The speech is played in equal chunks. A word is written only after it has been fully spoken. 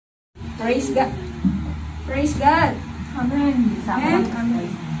Praise God. Praise God. Amen. Amen.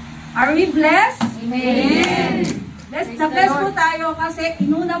 Are we blessed? Amen. Blessed na blessed po tayo kasi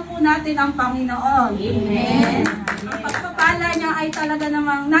inuna po natin ang Panginoon. Amen. Ang pagpapala niya ay talaga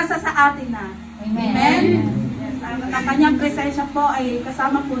namang nasa sa atin na. Amen. Amen. Yes, ang kanyang presensya po ay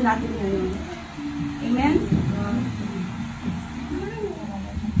kasama po natin ngayon. Amen.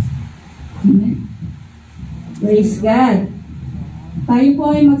 Amen. Praise God. Tayo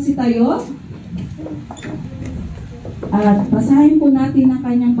po ay magsitayo. At basahin po natin ang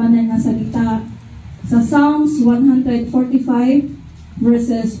kanyang banal na salita sa Psalms 145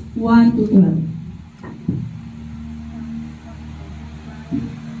 verses 1 to 12.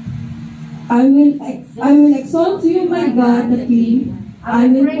 I will exalt you, my God, the King. I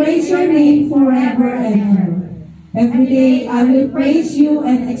will praise your name forever and ever. Every day I will praise you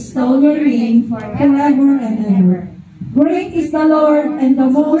and extol your name forever and ever. Great is the Lord and the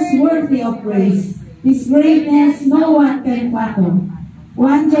most worthy of praise. His greatness no one can fathom.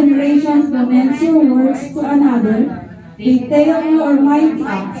 One generation commends your works to another. They tell your mighty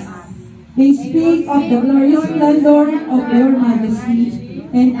acts. They speak of the glorious splendor of your majesty,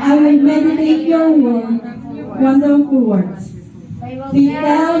 and I will meditate your wonderful works. They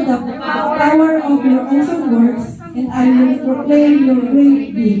tell the power of your awesome works, and I will proclaim your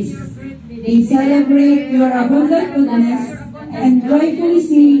great deeds. They celebrate your abundant goodness and joyfully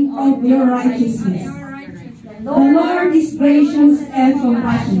sing of your righteousness. The Lord is gracious and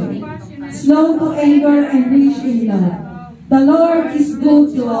compassionate, slow to anger and rich in love. The Lord is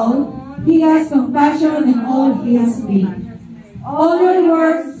good to all. He has compassion in all He has made. All your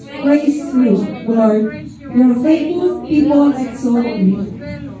works praise you, Lord. Your faithful people exalt you.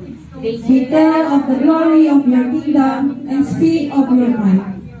 They tell of the glory of your kingdom and speak of your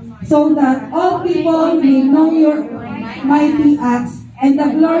might, so that all people may know your mighty acts and the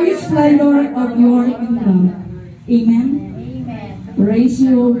glorious splendor of your kingdom. Amen? Amen. Praise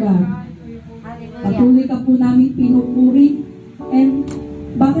you, O God. Patuloy ka po namin pinupuri, and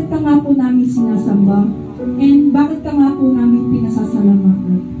bakit ka nga po namin sinasamba, and bakit ka nga po namin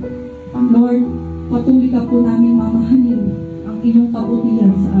pinasasalamatan. Lord, patuloy ka po namin mamahalin ang iyong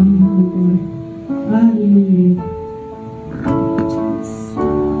kabutihan sa aming buhay. Hallelujah.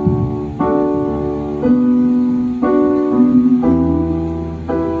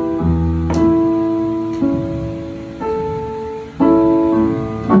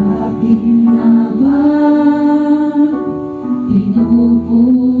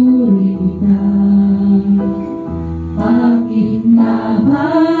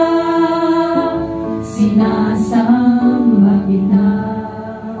 Sinasamba kita,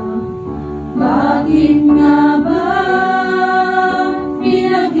 bakit nga ba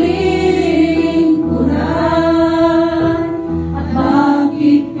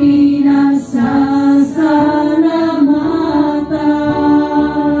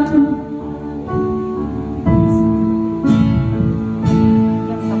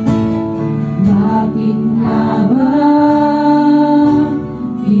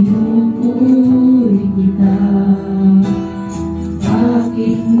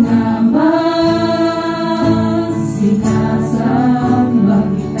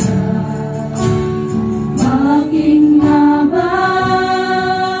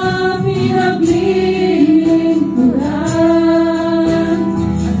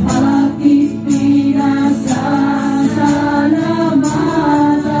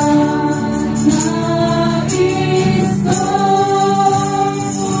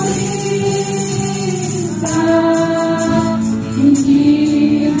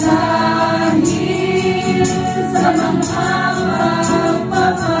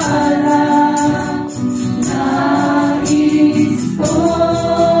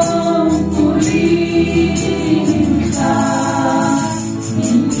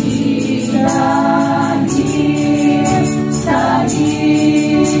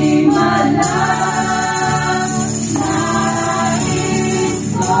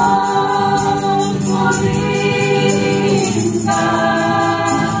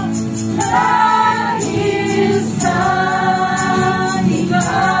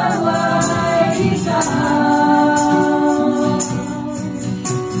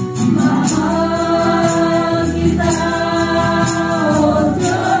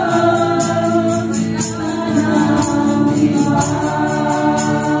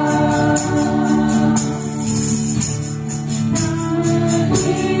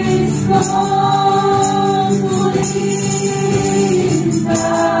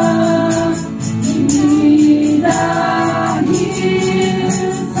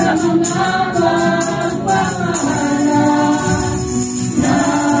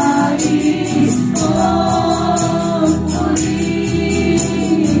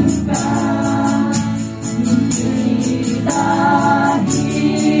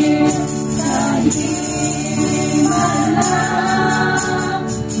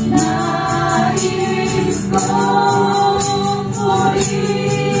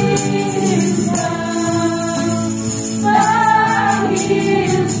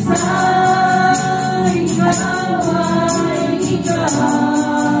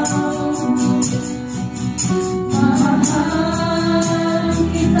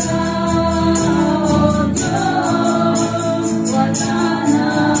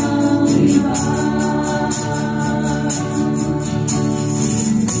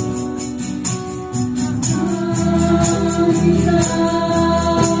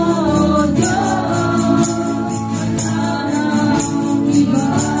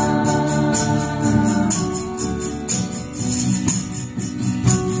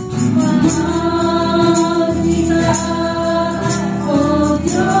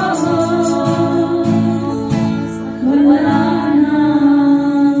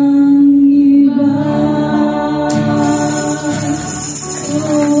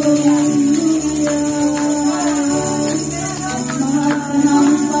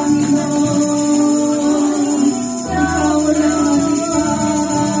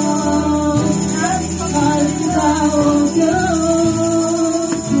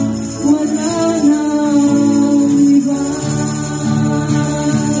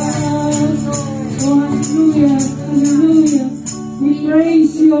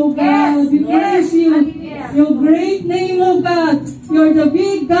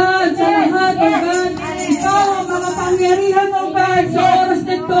God, sa lahat, O God. Ikaw ang makapangyarihan, O God, sa oras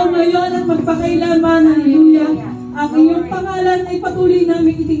na ito ngayon at magpakailanman. Hallelujah. Ang iyong pangalan ay patuloy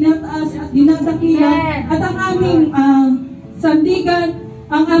namin itinataas at dinadakilan. At ang aming sandigan,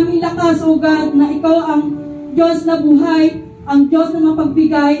 ang aming lakas, O God, na ikaw ang Diyos na buhay, ang Diyos na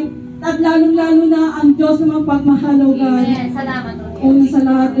mapagbigay, at lalong-lalo na ang Diyos na mapagmahal, O God. Salamat, O Una sa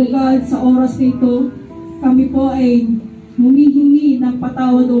lahat, O God, sa oras nito, kami po ay humihingi ng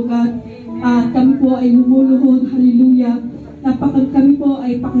patawad, O God. At kami po ay lumuluhod, hallelujah. Kami po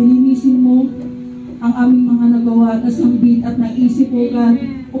ay pakilinisin mo ang aming mga nagawa na sambit at naisip, O God,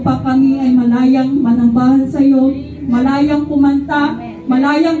 upang kami ay malayang manambahan sa iyo, malayang kumanta,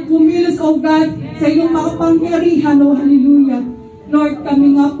 malayang kumilos, O God, sa iyong makapangyarihan, O hallelujah. Lord,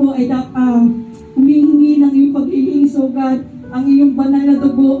 kami nga po ay humihingi ng iyong paglilinis, O God, ang iyong banal na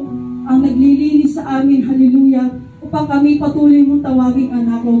dugo, ang naglilinis sa amin, hallelujah, upang kami patuloy mong tawaging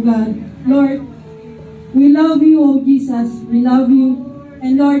anak, O God. Lord, we love you, O Jesus, we love you.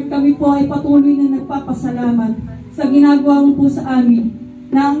 And Lord, kami po ay patuloy na nagpapasalamat sa ginagawa mo po sa amin,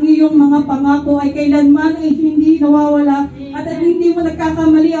 na ang iyong mga pangako ay kailanman ay hindi nawawala at hindi mo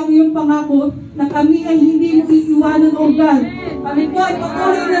nagkakamali ang iyong pangako na kami ay hindi mo iiwanan, O God. Kami po ay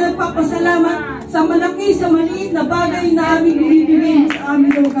patuloy na nagpapasalamat sa malaki, sa maliit na bagay na aming binibigay mo sa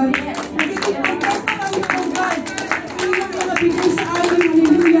amin, O God. Nagkikipagkas na kami, O God. Iyong mga bigay sa amin,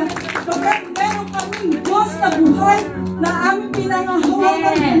 hallelujah. Kapag meron kaming Diyos na buhay na aming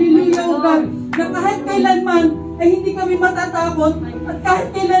pinangahawakan, hallelujah, O God, na kahit kailanman ay hindi kami matatakot at kahit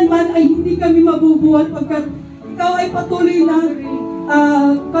kailanman ay hindi kami mabubuhat pagkat ikaw ay patuloy na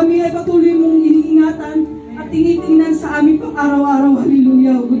kami ay patuloy mong iniingatan at tinitingnan sa aming pang-araw-araw,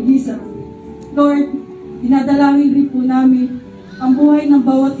 hallelujah, O good Jesus. Lord, dinadalangin rin po namin ang buhay ng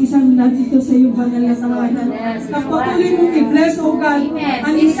bawat isang nandito sa iyong banal na tawanan. Patuloy mong i-bless, O God,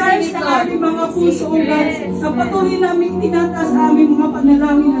 ang desires na aming mga puso, O God, sa patuloy namin tinataas sa aming mga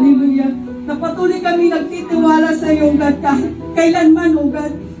panalangin, hallelujah. Na patuloy kami nagtitiwala sa iyo, O God, kahit kailanman, O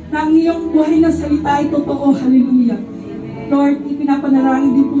God, na ang iyong buhay na salita ay totoo, hallelujah. Lord,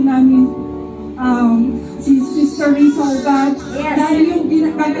 ipinapanalangin din po namin si Sister Risa, O God, dahil yung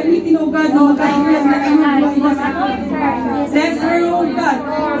gagamitin, O God, na magkahilang na iyong buhay na sa bless her, O God.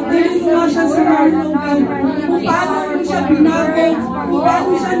 Dahil mo siya sa Lord, O God, kung paano mo siya binago, kung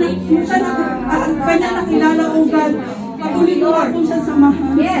paano siya kanya nakilala, O God. Patuloy mo ako siya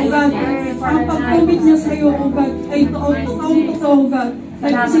samahan, O God. Ang pag-commit niya sa iyo, O God, ay totoo, O God.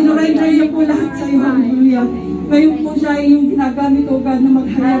 Ay sinurrender niya po lahat sa iyo, hallelujah. Ngayon po siya ay yung ginagamit, O God, na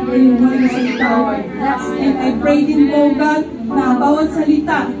maghayag ay yung mga salita. And I pray din po, O God, na bawat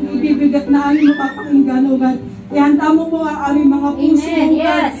salita, ibibigat na aming mapapakinggan, O God. Ihanda mo po ang aming mga puso, O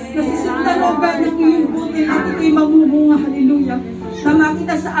God. Nasisundan, O God, ng iyong butil at ito'y mamumunga, hallelujah. Na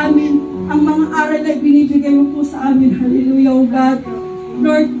makita sa amin ang mga aral na binibigay mo po sa amin, hallelujah, O God.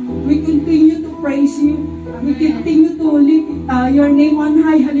 Lord, we continue to praise you. We continue to lift your name on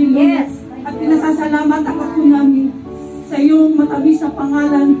high, hallelujah. At pinasasalamat ako po namin sa iyong matamis na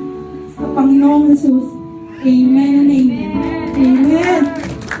pangalan sa Panginoong Jesus. Amen and amen. Amen.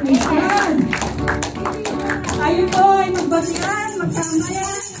 Praise God. Tayo po ay magbasihan,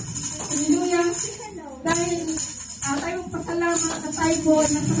 magkamayan. Hallelujah. Dahil tayo pasalamat at tayo po ay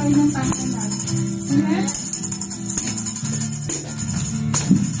nasa kanyang tangalan. Amen.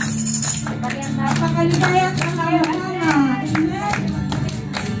 Napakaligaya at nakakamayan. Amen.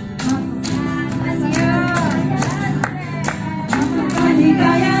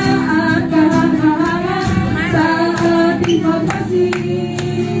 Ligaya at kahangahan sa ating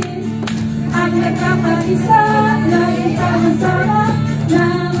pagmasid ang nagkakaisa na isama-sama na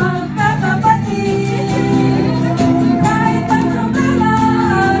magkakapatid. Kahit ang problema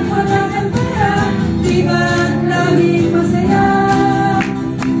at walang kalbura, di ba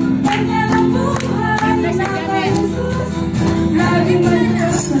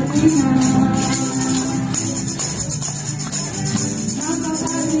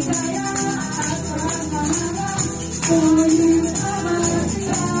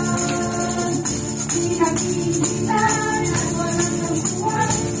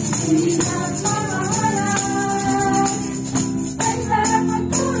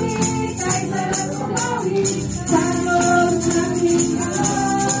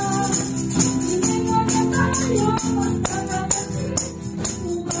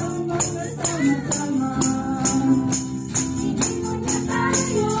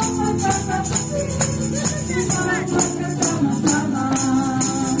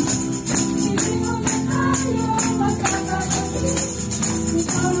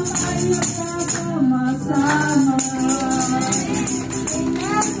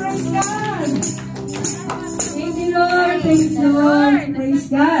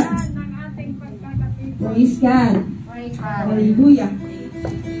Praise God. Praise God. Hallelujah.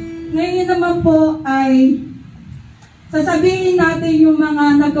 Ngayon naman po ay sasabihin natin yung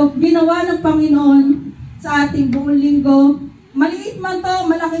mga ginawa ng Panginoon sa ating buong linggo. Maliit man to,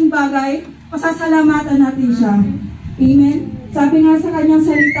 malaking bagay, pasasalamatan natin siya. Amen? Sabi nga sa kanyang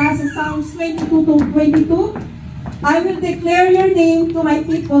salita sa Psalms 22:22, I will declare your name to my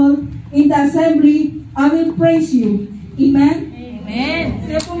people in the assembly. I will praise you. Amen? Amen.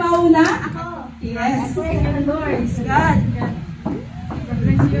 Sino po mauna? Ako. Yes. Praise the Lord. Praise God.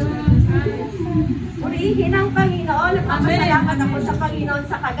 Purihin ang Panginoon. Nagpapasalamat ako sa Panginoon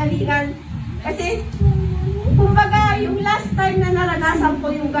sa kagalingan. Kasi, kumbaga, yung last time na naranasan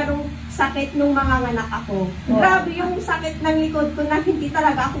ko yung ganong sakit nung mga anak ako. Grabe yung sakit ng likod ko na hindi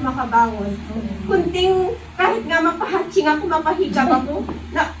talaga ako makabangon. Kunting, kahit nga mapahatching ako, mapahigap ako,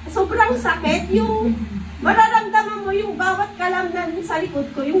 na sobrang sakit. Yung mararamdaman mo yung bawat kalamnan sa likod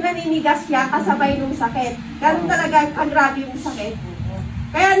ko, yung naninigas siya kasabay nung sakit. Ganun talaga kagrabe yung sakit.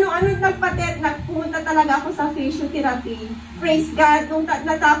 Kaya nung nagpumunta talaga ako sa physiotherapy. Praise God, nung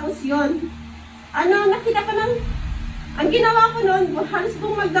natapos yun. Nakita ko ng, ang ginawa ko noon, halos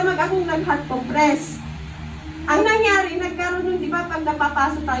kung magdamag akong nag-hot compress. Ang nangyari, nagkaroon nun, di ba, pag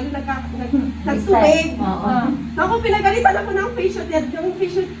napapasok tayo, nagtubig. Ako, pinagalitan ako ng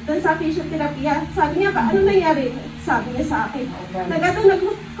sa physiotherapy. Sabi niya ba, ano nangyari? Sabi niya sa akin,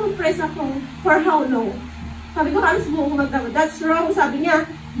 nag-compress ako, for how long? Sabi ko, halos buong magdamag. That's wrong, sabi niya.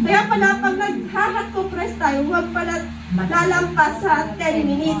 Kaya pala, pag nag-hot compress tayo, huwag pala lalampas sa 10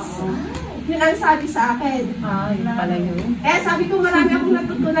 minutes. Yun ang sabi sa akin. Yun pala yun. Sabi ko, marami akong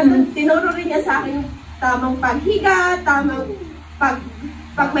natutunan doon. Tinuro rin niya sa akin yung tamang paghiga, tamang pag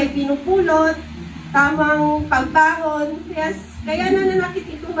may pinupulot, tamang pagbangon. Kaya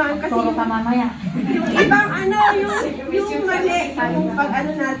nananakit ito man. Kasi Turo ka mamaya. yung ibang yung mali, yung pag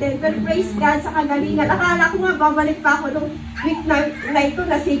natin. Pero praise God sa kagalingan. Akala ko nga, babalik pa ako nung week na ito,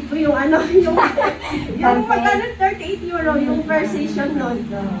 na-save ko yung yung magkano 38 euro, yung versation nun.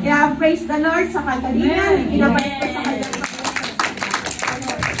 Kaya praise the Lord sa kagalingan. Pinabalik ko sa kanyang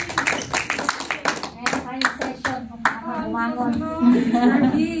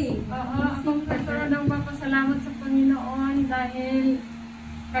Akong kasara ng papasalamat sa Panginoon dahil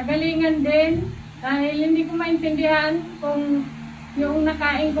kagalingan din, dahil hindi ko maintindihan kung yung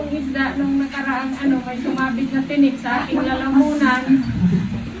nakain kong isda nung nakaraang may sumabit na tinik sa aking lalamunan.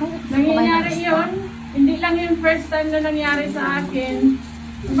 Nangyayari yun, hindi lang yung first time na nangyari sa akin.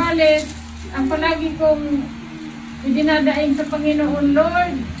 Balit, ang palagi kong idinadaing sa Panginoon,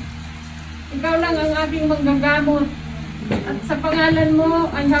 Lord, ikaw lang ang aking manggagamot. At sa pangalan mo,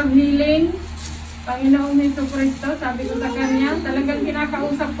 I have healing. Panginoong Jesucristo, sabi ko sa kanya, talagang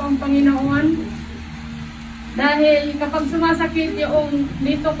kinakausap ko ang Panginoon. Dahil kapag sumasakit yung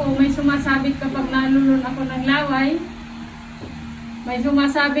dito ko, may sumasabit kapag nalulun ako ng laway. May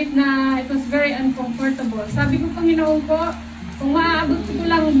sumasabit na it was very uncomfortable. Sabi ko, Panginoon ko, kung maaabot ko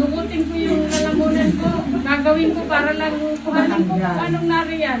lang, dugutin ko yung lalamunan ko, gagawin ko para lang kuhanin ko kung anong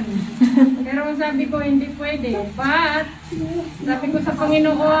nariyan. Pero sabi ko, hindi pwede. But, sabi ko sa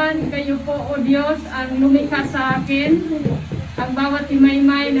Panginoon, kayo po, O Diyos, ang lumikha sa akin. Ang bawat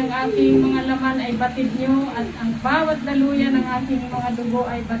imaymay ng aking mga laman ay batid nyo, at ang bawat daluyan ng aking mga dugo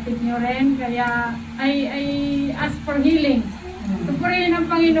ay batid nyo rin. Kaya, I ask for healing. Supurihin ang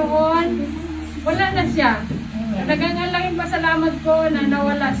Panginoon, wala na siya. Talagang ang laking pasalamat ko na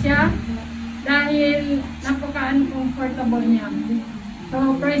nawala siya dahil napaka-uncomfortable niya.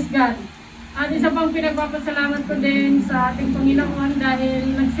 So, praise God. At isa pang pinagpapasalamat ko din sa ating Panginoon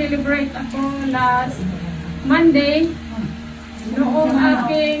dahil nag-celebrate ako last Monday noong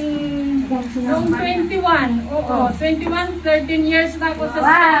 21. Oo, 21, 13 years na ako sa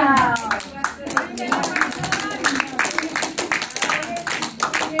Spain.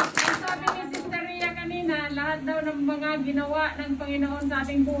 Lahat daw ng mga ginawa ng Panginoon sa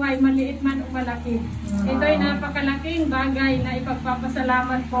ating buhay, maliit man o malaki. Ito ay napakalaking bagay na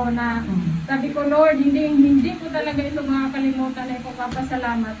ipagpapasalamat ko na sabi ko, Lord, hindi ko talaga ito makakalimutan na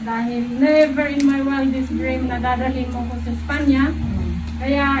ipagpapasalamat dahil never in my wildest dream na dadalhin mo ko sa Espanya.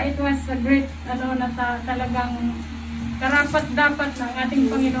 Kaya it was a great, talagang karapat-dapat ng ating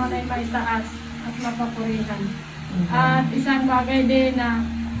Panginoon ay maitaas at mapapurihan. At isang bagay din na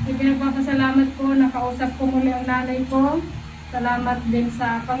ipinagpapasalamat ko, nakausap ko muli ang nanay ko. Salamat din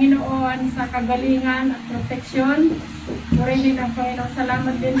sa Panginoon sa kagalingan at proteksyon. Purihin ang Panginoon.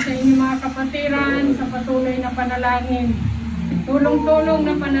 Salamat din sa inyong mga kapatiran sa patuloy na panalangin. Tulong-tulong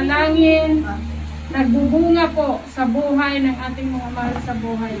na panalangin, nagbubunga po sa buhay ng ating mga mahal sa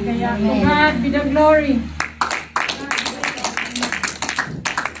buhay. Kaya to God be the glory.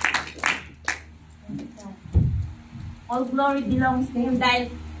 all glory belongs to Him.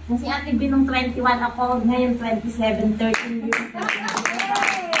 Dahil kung si Ate Binong 21 ako, ngayon 27, 13 years. And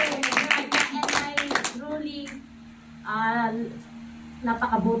I truly,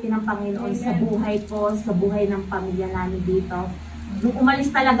 napakabuti ng Panginoon sa buhay ko, sa buhay ng pamilya namin dito. Nung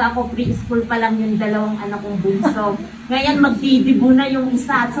umalis talaga ako, preschool pa lang yung dalawang anak kong bunso. Ngayon magdidibo na yung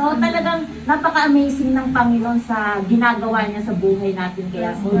isa. So talagang napaka-amazing ng Panginoon sa ginagawa niya sa buhay natin.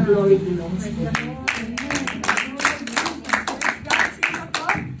 Kaya all glory belongs to Him.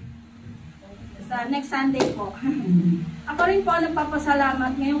 Sa next Sunday po. Ako rin po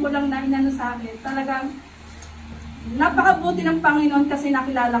nagpapasalamat. Ngayon ko lang na inano sa akin. Talagang napakabuti ng Panginoon kasi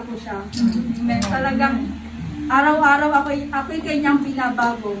nakilala ko siya. Amen. Talagang araw-araw ako'y kanyang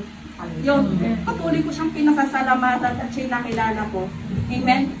binabago. Yun, patuloy ko siyang pinasasalamatan at siya'y nakilala ko.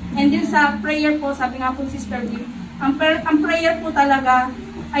 Amen. And din sa prayer po, sabi nga po Sister B, ang prayer po talaga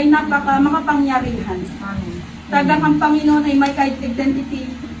ay makapangyarihan. Talagang ang Panginoon ay may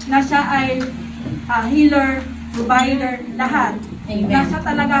identity na siya ay healer, provider, lahat. Amen. Na siya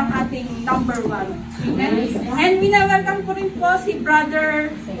talaga ang ating number one. Amen. And winawelcome ko rin po si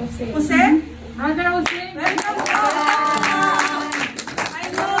Brother Jose. Brother Jose. Welcome po! I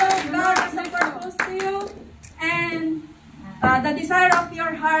know God has a purpose to you. And the desire of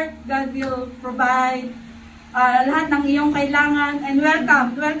your heart, God will provide lahat ng iyong kailangan. And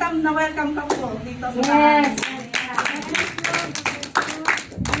welcome. Welcome ka po dito sa bahay.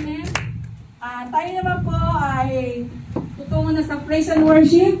 Amen. Tayo naman po ay tutungo na sa praise and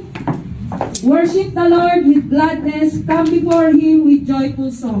worship. Worship the Lord with gladness. Come before Him with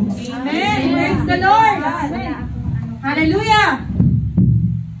joyful songs. Amen. Praise the Lord. Hallelujah.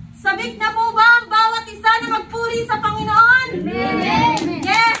 Sabik na po ba ang bawat isa na magpuri sa Panginoon? Amen.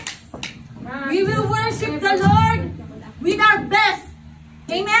 Yes. We will worship the Lord with our best.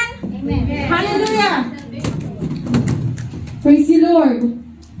 Amen. Amen. Hallelujah. Praise the Lord.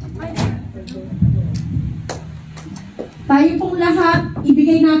 Tayo pong lahat,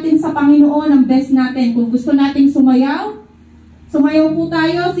 ibigay natin sa Panginoon ang best natin. Kung gusto nating sumayaw, sumayaw po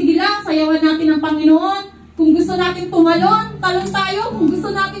tayo. Sige lang, sayawan natin ang Panginoon. Kung gusto natin tumalon, talon tayo. Kung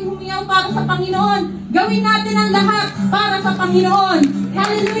gusto natin humiyaw para sa Panginoon, gawin natin ang lahat para sa Panginoon.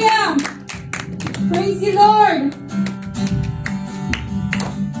 Hallelujah! Praise the Lord!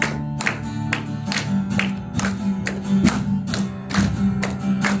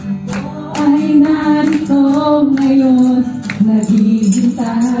 Ay narito ngayon,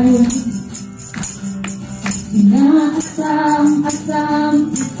 naghihintay. Inaasam-asam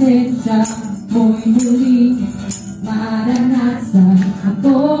isensya mo'y muling maranasan.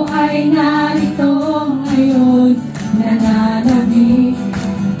 Ako ay narito ngayon, nananabik.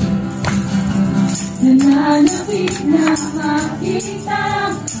 Nananabik na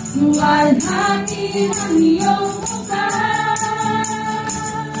makita, luwalhati ng iyong mukha.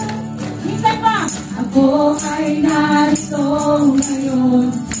 Ako ay narito ngayon,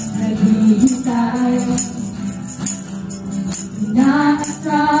 naghihintay.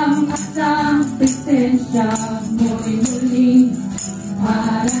 Inaasam-asam presensya mo'y muling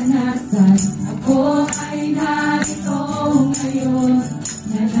maranasan. Ako ay narito ngayon,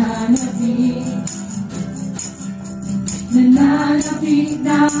 nananabik. Nananabik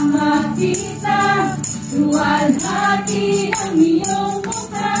na makita, luwalhati ang iyong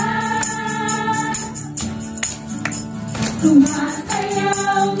mukha.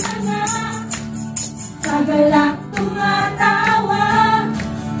 Tumatayaw na nga, sa galak tumatawa.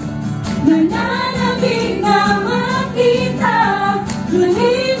 Nananabik na makita,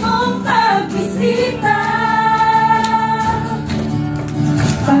 muli mong pagbisita.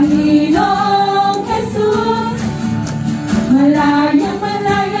 Panginoong Jesus,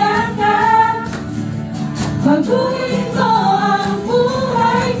 malayang-malaya ka. Baguhin mo ang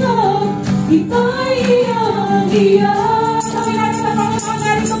buhay ko, ito'y iyong.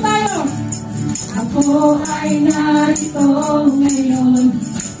 Ako ay narito ngayon,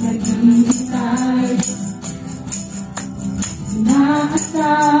 naghihintay.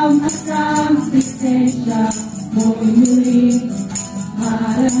 Inaasam-asam presensya mo'y muling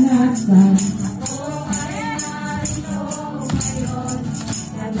maranasan. Ako ay narito ngayon,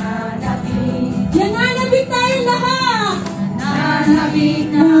 nananabik. Nananabik tayo lahat!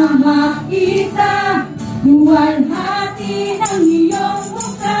 Nananabik na makita, luwalhati ng iyong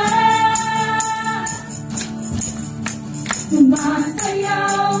mukha.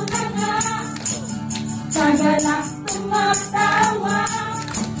 Sumasayaw na nga, sa galak tumatawa.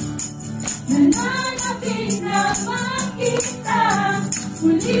 Nananabik na makita,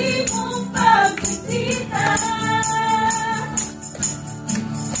 muli mong pagbisita.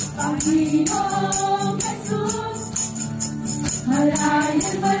 Panginoong Jesus,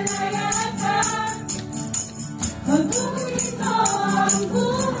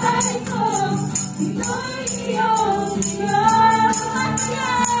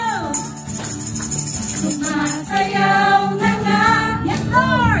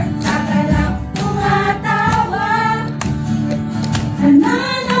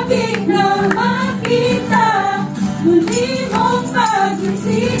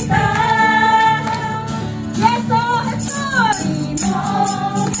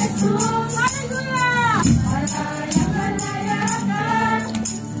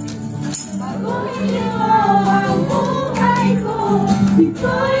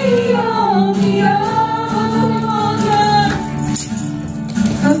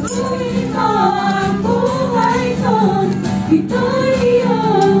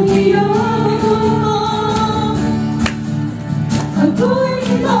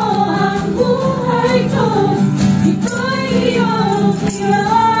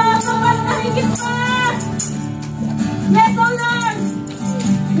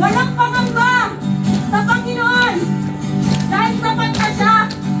 Walang pangamba sa Panginoon. Dahil sapat na siya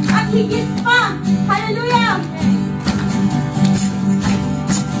at higit pa. Hallelujah!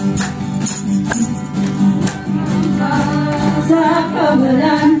 Sa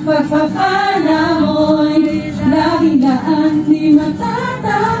kawalan, pagpapala mo'y laging daan, di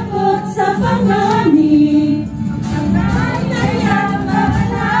matatakot sa panganib.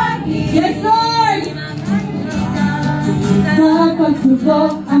 Yes, Lord! Sa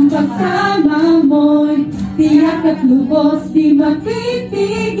pagsubok, ang pagsama mo'y tiyak at lubos, di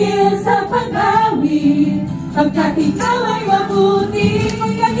mapipigil sa pag-awit. Pagkat ikaw ay mabuti,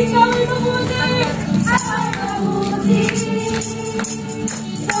 pagkat ikaw ay mabuti, ay mabuti.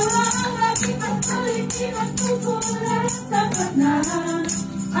 Sa ang aking patuloy, pinagkukulang sapat na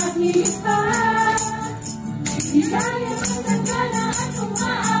at higit pa. Hidayah mo sa gana at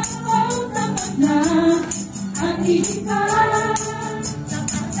umaakaw sapat na at higit pa.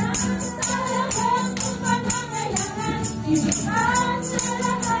 Sapat na sa lahat kung pangangailangan, higit pa sa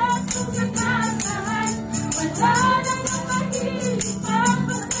lahat kung nagkakasahan. Wala na nang mahilig pa,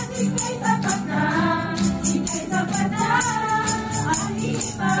 pagkat ika'y sapat na, ika'y sapat na at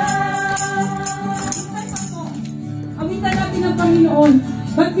higit pa. Awitan natin ang Panginoon.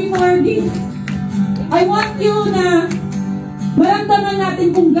 But before this, I want you na maramdaman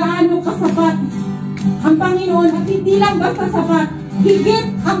natin kung gaano kasapat ang Panginoon at hindi lang basta sapat,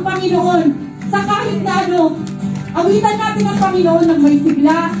 higit ang Panginoon sa kahit na ano. Awitan natin ang Panginoon ng may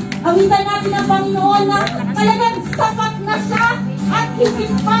sigla. Awitan natin ang Panginoon na talagang sapat na siya at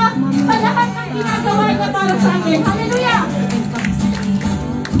higit pa sa lahat ng ginagawa niya para sa akin. Hallelujah!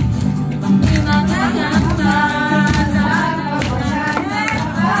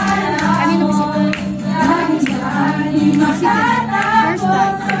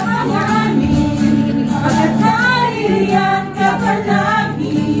 Matatapos sa panganin, pagkat nariyan ka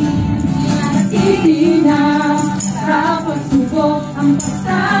palagi. Hindi na sa pagsubok ang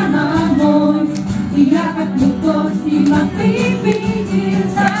pagsama mo'y tiyak at lubos, di mapipigil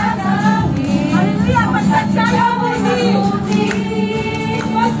sa gawin. Hallelujah! Pagkat siya'y mabuti,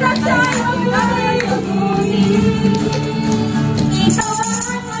 pagkat siya'y mabuti. Ikaw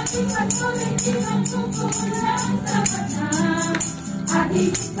ang aking patuloy, pinagkukulang sapat na at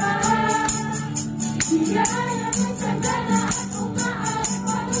higit pa. Hidayah mo sa gana at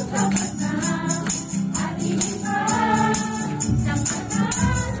umaakaw sapat na at higit pa. Sapat na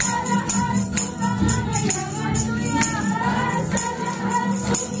sa lahat kung pangangailangan, sa lahat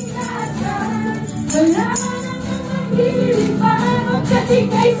kung inaasahan. Wala nang mahilig pa, pagkat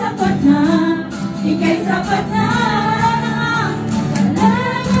ika'y sapat na, ika'y sapat na. Wala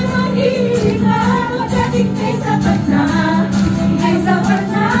nang mahilig pa, pagkat ika'y sapat na, ika'y sapat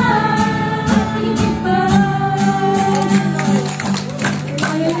na. Higit pa.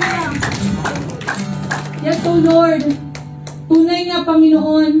 Yes, O Lord, tunay nga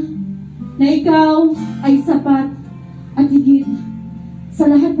Panginoon na ikaw ay sapat at higit sa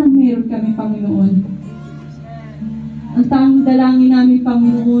lahat ng meron kami, Panginoon. Ang tanging dalangin namin,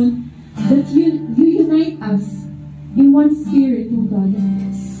 Panginoon, that you unite us in one spirit, O God,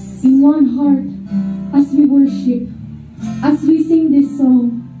 in one heart, as we worship, as we sing this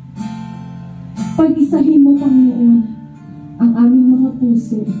song. Pag-isahin mo, Panginoon, ang aming mga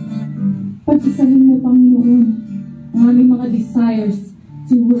puso. Pag-isahin mo, Panginoon, ang aming mga desires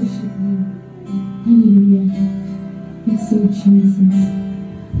to worship you. Hallelujah. Thank you, Jesus.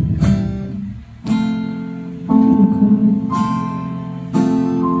 Oh, God.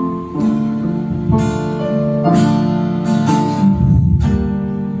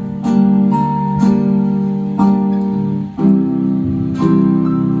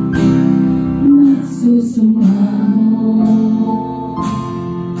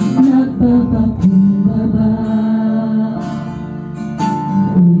 Nagpapakumbaba,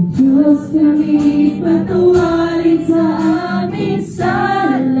 O Diyos, kami patawarin sa aming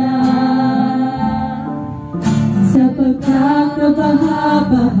sala, sa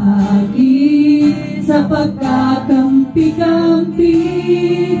pagkakabahabahagi, sa pagkakampi-kampi,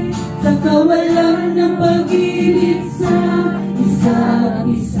 sa kawalan ng pag-ibig sa isa't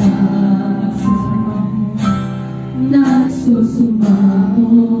isa.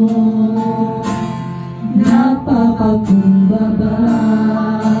 Nagsusumamo, nagpapakumbaba,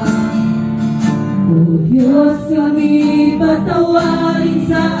 O Diyos, kami patawarin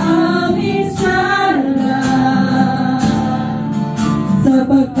sa aming sala, sa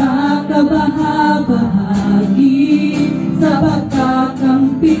pagkakabahabahagi, sa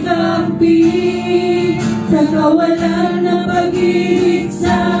pagkakampi-kampi, sa kawalan ng pag-ibig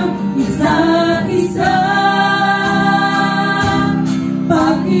sa isa't isa.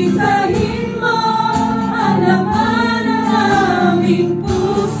 Pag-isahin mo ang laman ng aming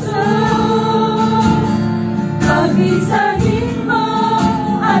puso. Pag-isahin mo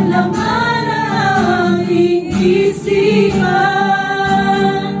ang laman ng aming isipan.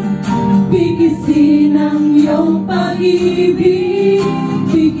 Bigisin ang iyong pag-ibig,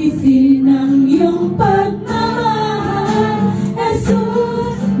 bigisin ang iyong pagmamahal.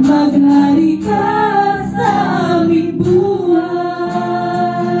 Jesus, maghari ka sa aming buhay.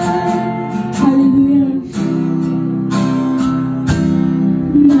 Hallelujah.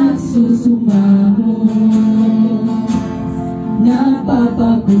 Nagsusumaho,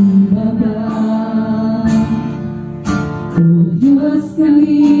 napapakumbaba. O Diyos,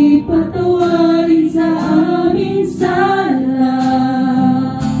 kami patawarin sa aming sala,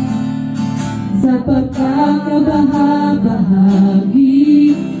 sa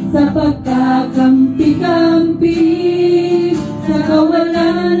pagkakabahabahagi, sa pagkakampi-kampi, sa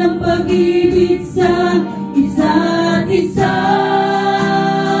kawalan ng pag-ibig sa isa't isa.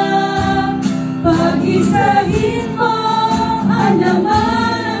 Pag-isahin mo ang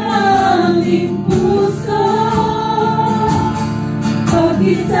laman ng aming puso.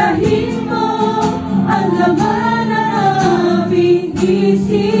 Pag-isahin mo ang laman ng aming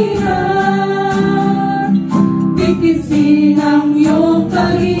isipan. Bigisin ang iyong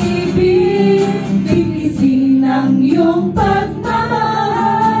pag-ibig, bigisin ang iyong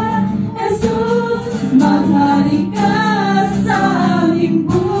pagmamahal. Jesus, maghari ka sa aming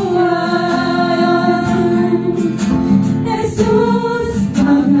buhay. Jesus,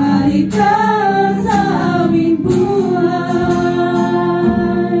 maghari ka sa aming buhay.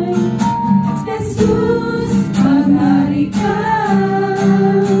 Jesus, maghari ka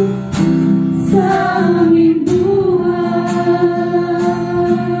sa aming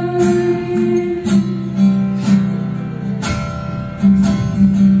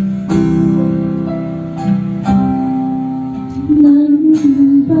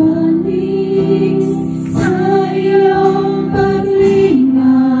Nambalik sa iyong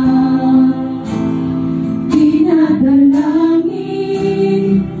paglinga,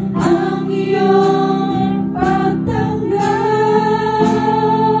 dinadalangin ang iyong pagtanggap.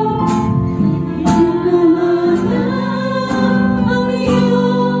 Inahanap ang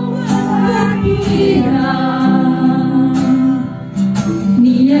iyong kahiran,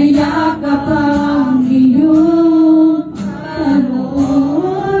 niyayakap ang iyong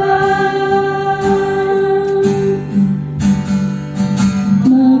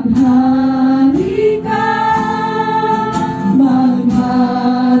maghari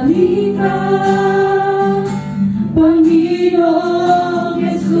ka, Panginoong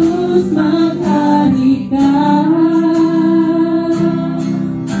Jesus, maghari ka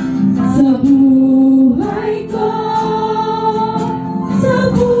sa buhay ko, sa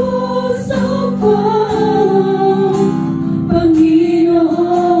puso ko.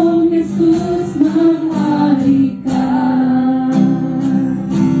 Panginoong Jesus, maghari ka.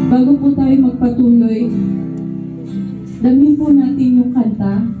 Bago po tayo magpatuloy, damin po natin yung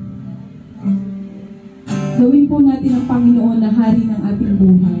kanta. Gawin po natin ang Panginoon na hari ng ating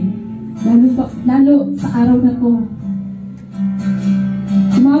buhay. Lalo sa araw na to.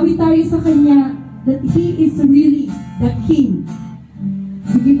 Umawi tayo sa Kanya that He is really the King.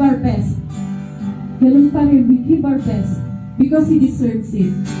 We give our best. Ganun pa rin, we give our best. Because He deserves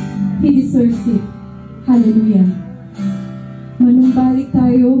it. He deserves it. Hallelujah. Manumbalik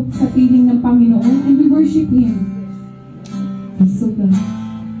tayo sa piling ng Panginoon and we worship Him. He's so good.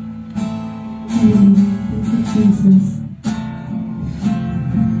 Hallelujah. Thank you, Jesus.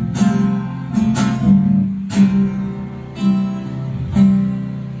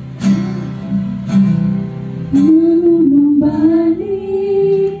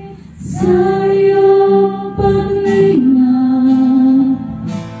 Manumbalik sa iyong paglinga,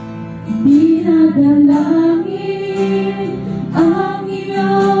 dinadalangin ang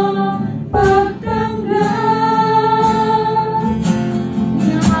iyong pagtanggap.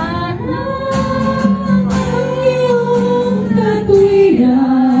 Hinahanap ang iyong katwiran,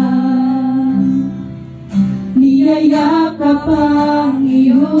 niyayakap ang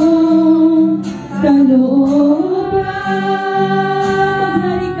iyong kalooban.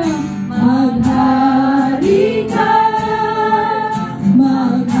 Maghari ka,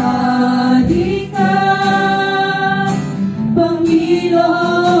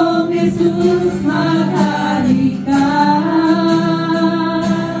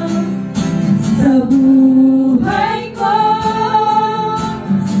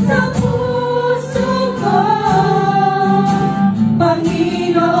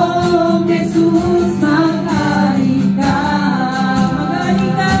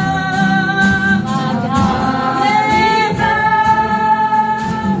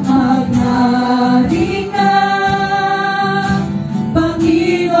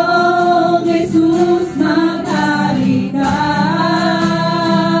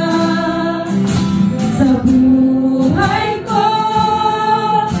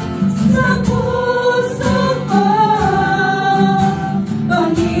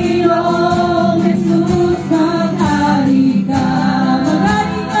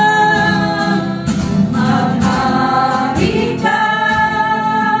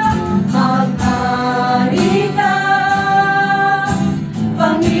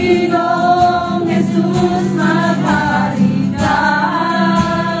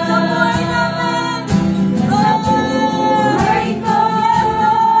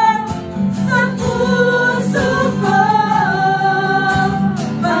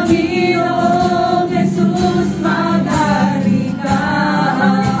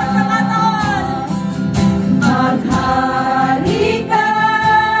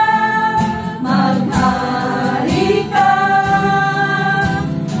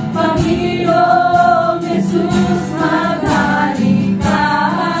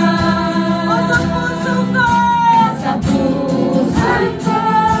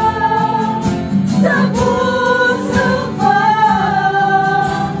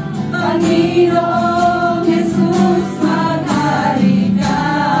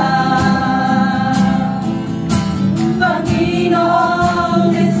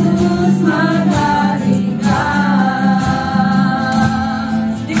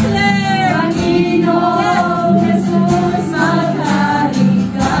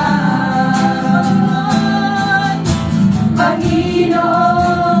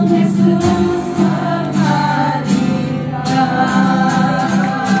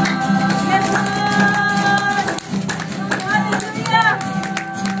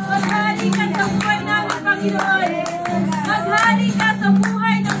 Panginoon. Maghari ka sa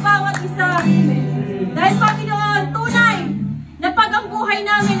buhay ng bawat isa. Dahil, Panginoon, tunay na pag ang buhay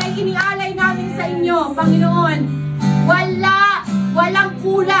namin ay inialay namin sa inyo, Panginoon, walang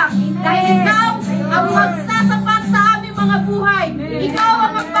kulang. Dahil ikaw ang magsasapat sa aming mga buhay. Ikaw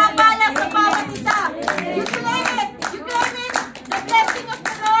ang magpapala sa bawat isa. You claim it. You claim it. The blessing of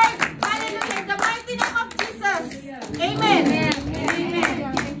the Lord. Hallelujah. In the mighty name of Jesus. Amen. Amen.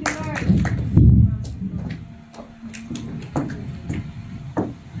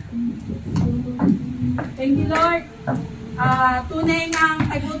 Thank you, Lord. Tunay ng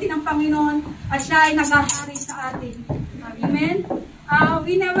pagbuti ng Panginoon at siya ay naghahari sa atin. Amen.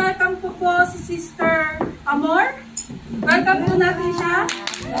 Welcome po si Sister Amor. Welcome po natin siya.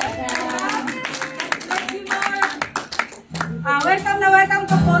 Welcome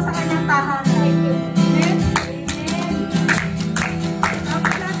po sa kanyang tahanan. Amen.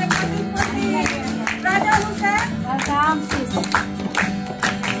 Tapos natin po si Brother Jose. Welcome, sis.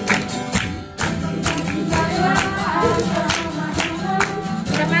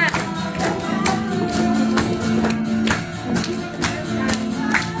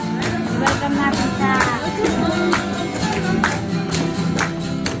 Welcome natin sa